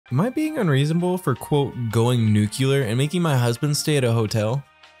Am I being unreasonable for quote going nuclear and making my husband stay at a hotel?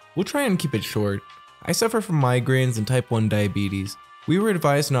 We'll try and keep it short. I suffer from migraines and type 1 diabetes. We were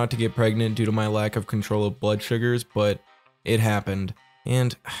advised not to get pregnant due to my lack of control of blood sugars, but it happened.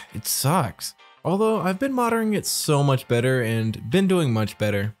 And it sucks. Although I've been monitoring it so much better and been doing much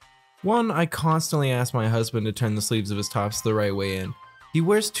better. 1, I constantly ask my husband to turn the sleeves of his tops the right way in. He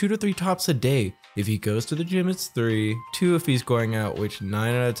wears 2 to 3 tops a day. If he goes to the gym, it's 3, 2 if he's going out, which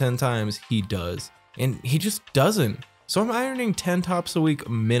 9 out of 10 times he does. And he just doesn't. So I'm ironing 10 tops a week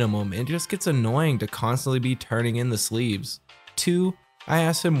minimum, and it just gets annoying to constantly be turning in the sleeves. 2, I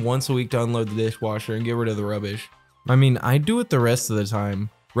ask him once a week to unload the dishwasher and get rid of the rubbish. I mean, I do it the rest of the time.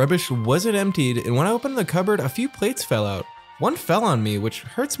 Rubbish wasn't emptied, and when I opened the cupboard, a few plates fell out. 1 fell on me, which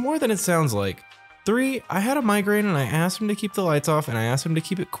hurts more than it sounds like. 3, I had a migraine and I asked him to keep the lights off and I asked him to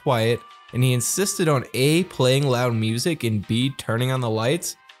keep it quiet, and he insisted on A, playing loud music, and B, turning on the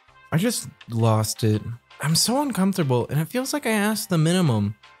lights. I just lost it. I'm so uncomfortable and it feels like I asked the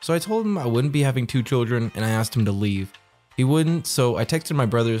minimum. So I told him I wouldn't be having 2 children and I asked him to leave. He wouldn't, so I texted my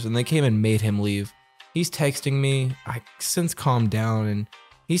brothers and they came and made him leave. He's texting me, I since calmed down, and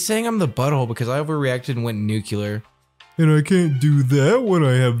he's saying I'm the butthole because I overreacted and went nuclear. And I can't do that when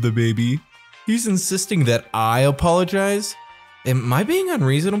I have the baby. He's insisting that I apologize? Am I being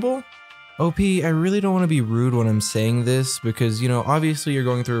unreasonable? OP, I really don't want to be rude when I'm saying this because, you know, obviously you're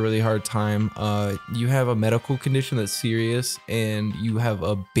going through a really hard time. You have a medical condition that's serious and you have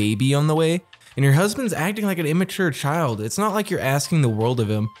a baby on the way and your husband's acting like an immature child. It's not like you're asking the world of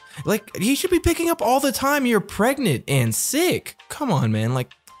him. Like, he should be picking up all the time you're pregnant and sick. Come on, man.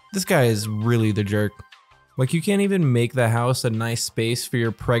 Like, this guy is really the jerk. Like, you can't even make the house a nice space for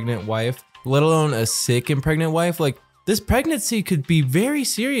your pregnant wife, let alone a sick and pregnant wife. Like, this pregnancy could be very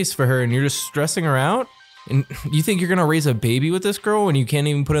serious for her and you're just stressing her out? And you think you're gonna raise a baby with this girl and you can't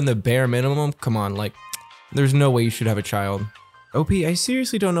even put in the bare minimum? Come on, like, there's no way you should have a child. OP, I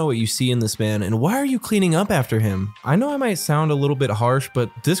seriously don't know what you see in this man, and why are you cleaning up after him? I know I might sound a little bit harsh, but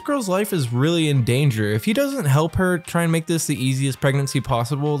this girl's life is really in danger. If he doesn't help her try and make this the easiest pregnancy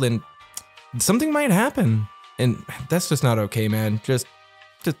possible, then something might happen. And that's just not okay, man. Just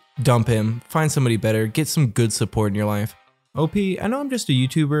dump him, find somebody better, get some good support in your life. OP, I know I'm just a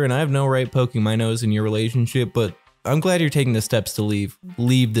YouTuber and I have no right poking my nose in your relationship, but I'm glad you're taking the steps to leave.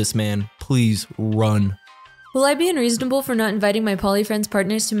 Leave this man. Please run. Will I be unreasonable for not inviting my poly friends'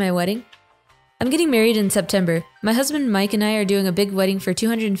 partners to my wedding? I'm getting married in September. My husband Mike and I are doing a big wedding for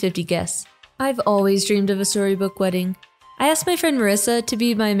 250 guests. I've always dreamed of a storybook wedding. I asked my friend Marissa to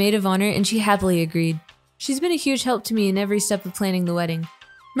be my maid of honor and she happily agreed. She's been a huge help to me in every step of planning the wedding.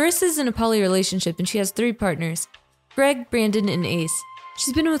 Marissa's in a poly relationship and she has 3 partners, Greg, Brandon, and Ace.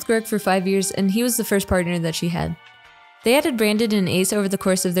 She's been with Greg for 5 years and he was the first partner that she had. They added Brandon and Ace over the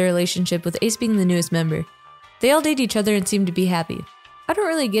course of their relationship, with Ace being the newest member. They all date each other and seem to be happy. I don't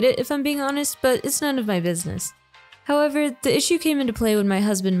really get it if I'm being honest, but it's none of my business. However, the issue came into play when my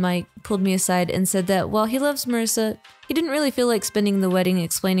husband Mike pulled me aside and said that while he loves Marissa, he didn't really feel like spending the wedding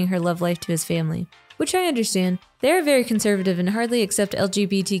explaining her love life to his family. Which I understand. They are very conservative and hardly accept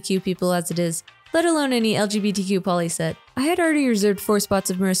LGBTQ people as it is, let alone any LGBTQ poly set. I had already reserved 4 spots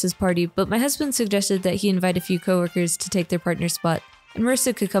of Marissa's party, but my husband suggested that he invite a few coworkers to take their partner's spot, and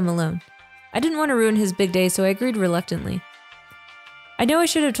Marissa could come alone. I didn't want to ruin his big day, so I agreed reluctantly. I know I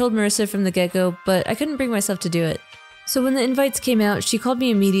should have told Marissa from the get-go, but I couldn't bring myself to do it. So when the invites came out, she called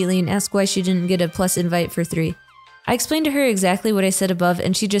me immediately and asked why she didn't get a plus invite for 3. I explained to her exactly what I said above,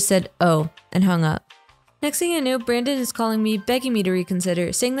 and she just said, "Oh," and hung up. Next thing I know, Brandon is calling me, begging me to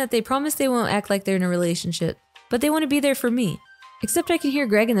reconsider, saying that they promise they won't act like they're in a relationship, but they want to be there for me. Except I can hear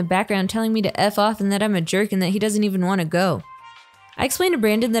Greg in the background telling me to F off and that I'm a jerk and that he doesn't even want to go. I explained to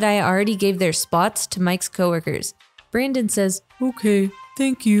Brandon that I already gave their spots to Mike's coworkers. Brandon says, "Okay,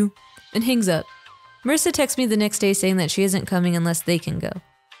 thank you," and hangs up. Marissa texts me the next day saying that she isn't coming unless they can go.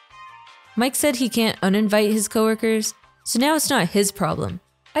 Mike said he can't uninvite his coworkers, so now it's not his problem.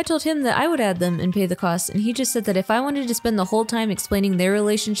 I told him that I would add them and pay the cost, and he just said that if I wanted to spend the whole time explaining their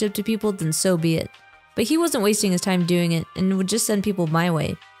relationship to people, then so be it. But he wasn't wasting his time doing it, and would just send people my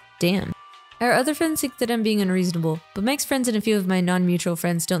way. Damn. Our other friends think that I'm being unreasonable, but Mike's friends and a few of my non-mutual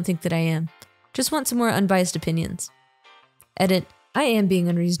friends don't think that I am. Just want some more unbiased opinions. Edit. I am being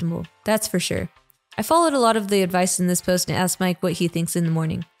unreasonable, that's for sure. I followed a lot of the advice in this post and asked Mike what he thinks in the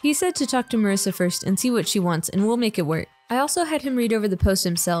morning. He said to talk to Marissa first and see what she wants, and we'll make it work. I also had him read over the post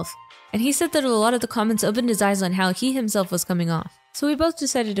himself, and he said that a lot of the comments opened his eyes on how he himself was coming off. So we both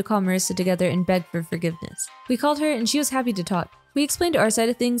decided to call Marissa together and beg for forgiveness. We called her and she was happy to talk. We explained our side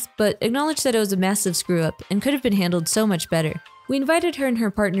of things, but acknowledged that it was a massive screw up and could have been handled so much better. We invited her and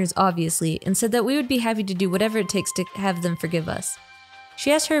her partners, obviously, and said that we would be happy to do whatever it takes to have them forgive us. She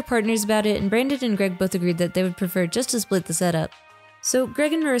asked her partners about it, and Brandon and Greg both agreed that they would prefer just to split the setup. So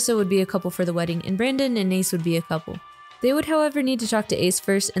Greg and Marissa would be a couple for the wedding, and Brandon and Ace would be a couple. They would, however, need to talk to Ace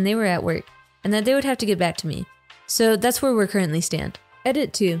first, and they were at work, and that they would have to get back to me. So that's where we're currently stand.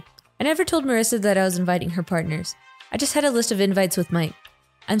 Edit 2. I never told Marissa that I was inviting her partners. I just had a list of invites with Mike.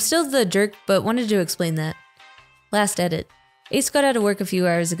 I'm still the jerk, but wanted to explain that. Last edit. Ace got out of work a few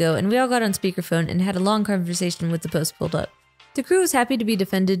hours ago, and we all got on speakerphone and had a long conversation with the post pulled up. The crew was happy to be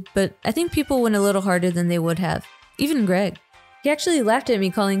defended, but I think people went a little harder than they would have. Even Greg. He actually laughed at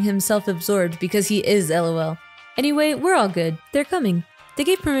me calling him self-absorbed because he is LOL. Anyway, we're all good. They're coming. They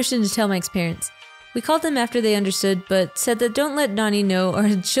gave permission to tell Mike's parents. We called them after they understood, but said that don't let Nani know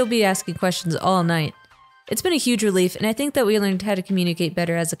or she'll be asking questions all night. It's been a huge relief, and I think that we learned how to communicate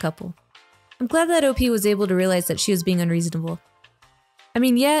better as a couple. I'm glad that OP was able to realize that she was being unreasonable. I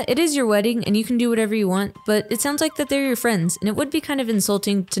mean, yeah, it is your wedding, and you can do whatever you want, but it sounds like that they're your friends, and it would be kind of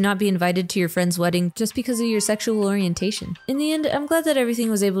insulting to not be invited to your friend's wedding just because of your sexual orientation. In the end, I'm glad that everything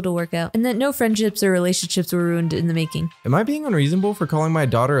was able to work out, and that no friendships or relationships were ruined in the making. Am I being unreasonable for calling my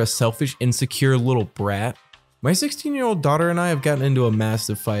daughter a selfish, insecure little brat? My 16-year-old daughter and I have gotten into a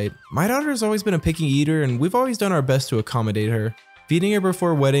massive fight. My daughter has always been a picky eater, and we've always done our best to accommodate her, feeding her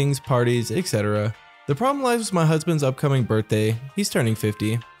before weddings, parties, etc. The problem lies with my husband's upcoming birthday. He's turning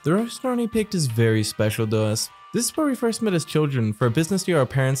 50. The restaurant he picked is very special to us. This is where we first met as children for a business deal our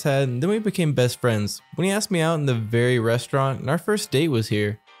parents had, and then we became best friends. When he asked me out in the very restaurant, and our first date was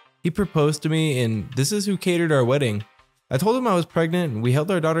here. He proposed to me, and this is who catered our wedding. I told him I was pregnant, and we held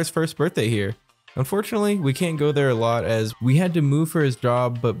our daughter's first birthday here. Unfortunately, we can't go there a lot as we had to move for his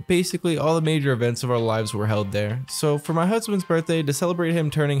job, but basically all the major events of our lives were held there. So for my husband's birthday, to celebrate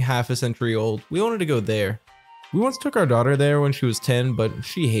him turning half a century old, we wanted to go there. We once took our daughter there when she was 10, but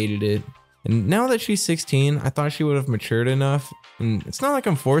she hated it. And now that she's 16, I thought she would have matured enough, and it's not like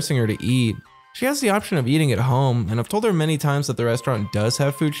I'm forcing her to eat. She has the option of eating at home, and I've told her many times that the restaurant does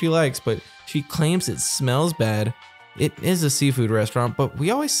have food she likes, but she claims it smells bad. It is a seafood restaurant, but we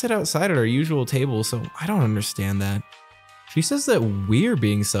always sit outside at our usual table, so I don't understand that. She says that we're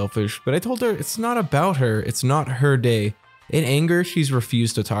being selfish, but I told her it's not about her, it's not her day. In anger, she's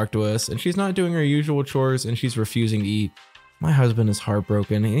refused to talk to us, and she's not doing her usual chores, and she's refusing to eat. My husband is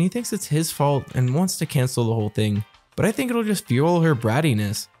heartbroken, and he thinks it's his fault and wants to cancel the whole thing, but I think it'll just fuel her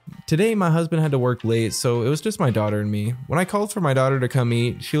brattiness. Today, my husband had to work late, so it was just my daughter and me. When I called for my daughter to come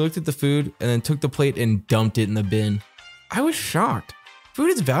eat, she looked at the food and then took the plate and dumped it in the bin. I was shocked. Food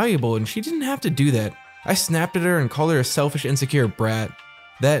is valuable and she didn't have to do that. I snapped at her and called her a selfish, insecure brat.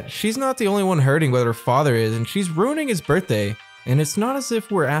 That she's not the only one hurting, but her father is, and she's ruining his birthday. And it's not as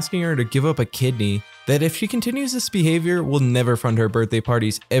if we're asking her to give up a kidney. That if she continues this behavior, we'll never fund her birthday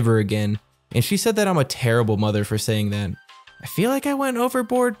parties ever again. And she said that I'm a terrible mother for saying that. I feel like I went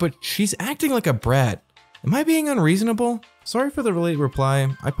overboard, but she's acting like a brat. Am I being unreasonable? Sorry for the late reply.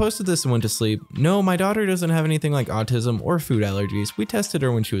 I posted this and went to sleep. No, my daughter doesn't have anything like autism or food allergies. We tested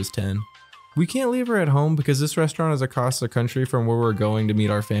her when she was 10. We can't leave her at home because this restaurant is across the country from where we're going to meet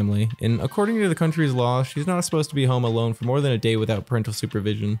our family. And according to the country's law, she's not supposed to be home alone for more than a day without parental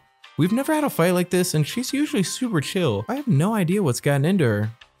supervision. We've never had a fight like this, and she's usually super chill. I have no idea what's gotten into her.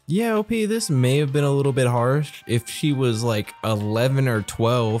 Yeah, OP, this may have been a little bit harsh if she was like 11 or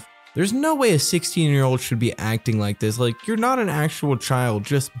 12. There's no way a 16-year-old should be acting like this. Like, you're not an actual child.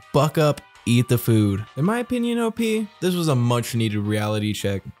 Just buck up, eat the food. In my opinion, OP, this was a much-needed reality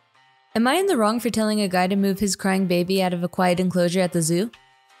check. Am I in the wrong for telling a guy to move his crying baby out of a quiet enclosure at the zoo?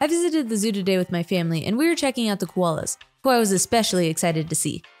 I visited the zoo today with my family, and we were checking out the koalas, who I was especially excited to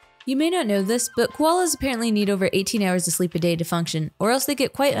see. You may not know this, but koalas apparently need over 18 hours of sleep a day to function, or else they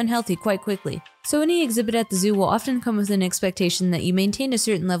get quite unhealthy quite quickly. So any exhibit at the zoo will often come with an expectation that you maintain a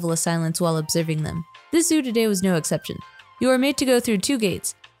certain level of silence while observing them. This zoo today was no exception. You are made to go through 2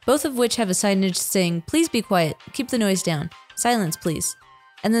 gates, both of which have a signage saying, "Please be quiet, keep the noise down, silence please."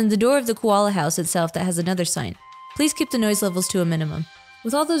 And then the door of the koala house itself that has another sign, "Please keep the noise levels to a minimum."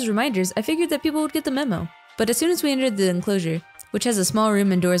 With all those reminders, I figured that people would get the memo. But as soon as we entered the enclosure, which has a small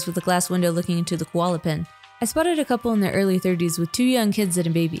room and doors with a glass window looking into the koala pen, I spotted a couple in their early 30s with 2 young kids and a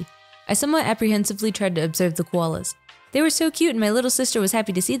baby. I somewhat apprehensively tried to observe the koalas. They were so cute and my little sister was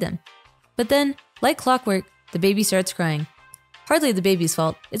happy to see them. But then, like clockwork, the baby starts crying. Hardly the baby's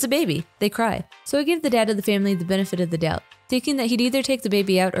fault, it's a baby, they cry. So I gave the dad of the family the benefit of the doubt, thinking that he'd either take the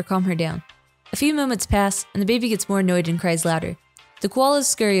baby out or calm her down. A few moments pass, and the baby gets more annoyed and cries louder. The koalas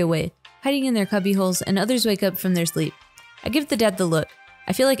scurry away, hiding in their cubby holes, and others wake up from their sleep. I give the dad the look.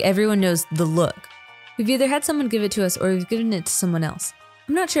 I feel like everyone knows the look. We've either had someone give it to us or we've given it to someone else.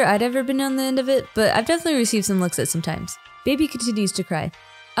 I'm not sure I'd ever been on the end of it, but I've definitely received some looks at some times. Baby continues to cry.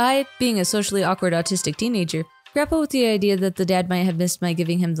 I, being a socially awkward autistic teenager, grapple with the idea that the dad might have missed my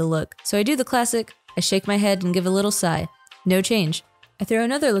giving him the look, so I do the classic, I shake my head and give a little sigh. No change. I throw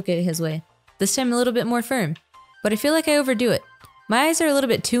another look at his way, this time a little bit more firm, but I feel like I overdo it. My eyes are a little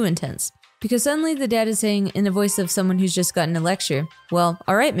bit too intense, because suddenly the dad is saying in the voice of someone who's just gotten a lecture, "Well,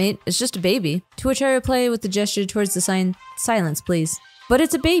 alright mate, it's just a baby," to which I reply with a gesture towards the sign, "Silence please." "But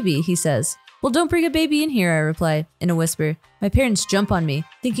it's a baby," he says. "Well, don't bring a baby in here," I reply, in a whisper. My parents jump on me,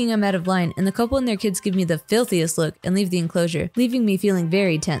 thinking I'm out of line, and the couple and their kids give me the filthiest look and leave the enclosure, leaving me feeling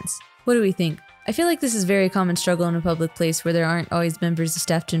very tense. What do we think? I feel like this is a very common struggle in a public place where there aren't always members of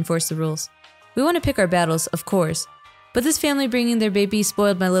staff to enforce the rules. We want to pick our battles, of course, but this family bringing their baby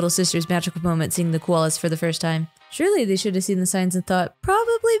spoiled my little sister's magical moment seeing the koalas for the first time. Surely they should have seen the signs and thought,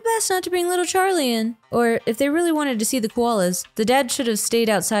 probably best not to bring little Charlie in. Or, if they really wanted to see the koalas, the dad should have stayed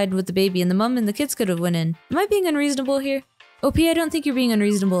outside with the baby and the mom and the kids could have went in. Am I being unreasonable here? OP, I don't think you're being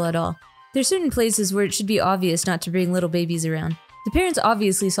unreasonable at all. There's certain places where it should be obvious not to bring little babies around. The parents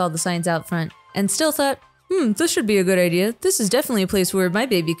obviously saw the signs out front, and still thought, this should be a good idea. This is definitely a place where my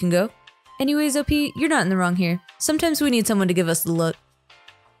baby can go. Anyways, OP, you're not in the wrong here. Sometimes we need someone to give us the look.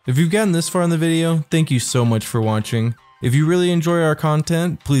 If you've gotten this far in the video, thank you so much for watching. If you really enjoy our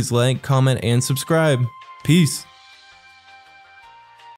content, please like, comment, and subscribe. Peace.